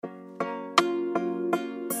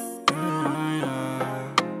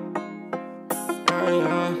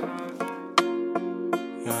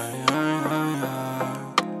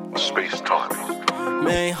Space time.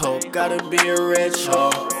 Main hoe, gotta be a rich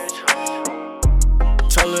hoe.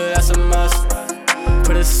 Told her that's a must.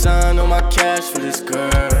 Put a sign on my cash for this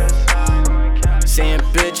girl. Saying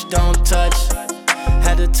bitch don't touch.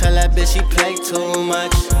 Had to tell that bitch she play too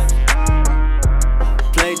much.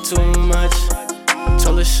 Play too much.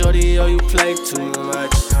 Told her shorty, oh you play too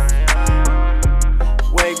much.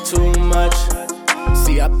 Way too much.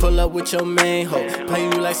 See, I pull up with your main hoe, play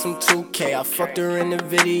you like some 2K. I fucked her in the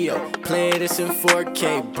video, play this in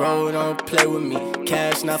 4K. Bro, don't play with me,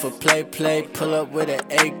 cash not for play. Pull up with an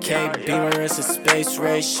AK, Beamer, it's a space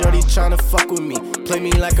race. Shorty tryna fuck with me, play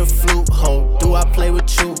me like a flute hoe. Do I play with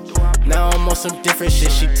you? Now I'm on some different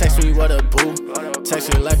shit. She text me what a boo,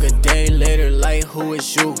 text her like a day later, like who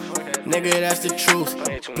is you? Nigga, that's the truth.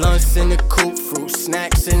 Blunts in the coupe, fruit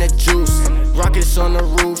snacks in the juice. Rockets on the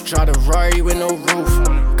roof, try to Rari with no roof.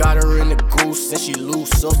 Got her in the goose, and she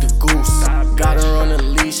loose off the goose. Got her on a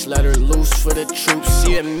leash, let her loose for the troops.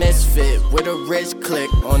 She a misfit with a rich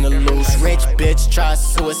click on the loose. Rich bitch, try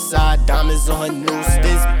suicide, diamonds on her noose.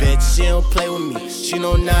 This bitch, she don't play with me, she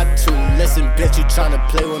know not to. Listen bitch, you tryna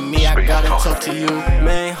play with me, I gotta talk to you.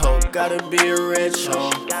 Main hoe, gotta be a rich hoe.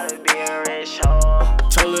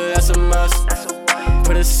 Told her that's a must.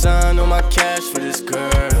 Put a sign on my cash for this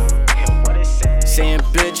girl. Saying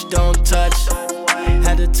bitch don't touch.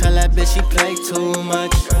 Had to tell that bitch she play too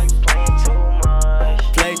much.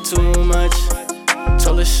 Play too much.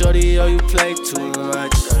 Told her shorty, oh you play too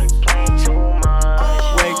much.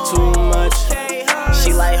 Way too much.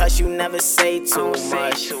 She like Hush, you never say too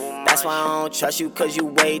much. That's why I don't trust you, cause you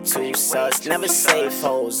way too sus. Never save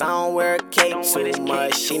hoes, I don't wear a cape too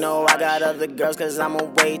much. She know I got other girls cause I'm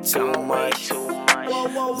way too much.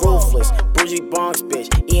 Ruthless, bougie Bronx bitch,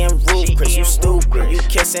 eating roof Chris, you stupid. You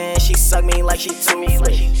kissing, she suck me like she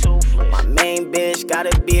toothless. My main bitch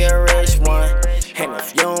gotta be a rich one. And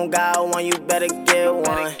if you don't got one, you better get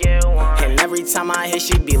one. And every time I hit,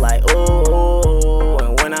 she be like, ooh.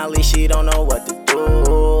 And when I leave, she don't know what to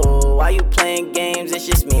do. Why you playing games? It's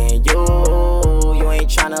just me and you. You ain't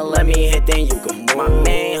tryna let me hit, then you can move. My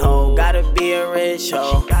main hoe gotta be a rich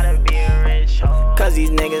hoe. Cause these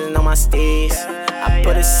niggas know my steez. I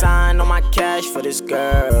put a sign on my cash for this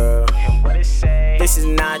girl. This is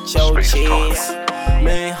not your cheese.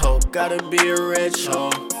 Main hoe, gotta be a rich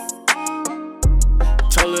hoe.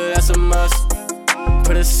 Told her that's a must.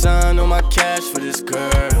 Put a sign on my cash for this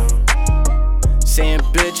girl. Saying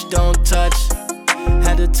bitch don't touch.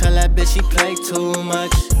 Had to tell that bitch she play too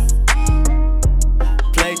much.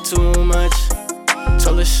 Play too much.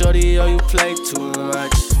 Told her shorty, oh you play too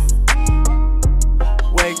much.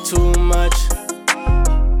 Way too much.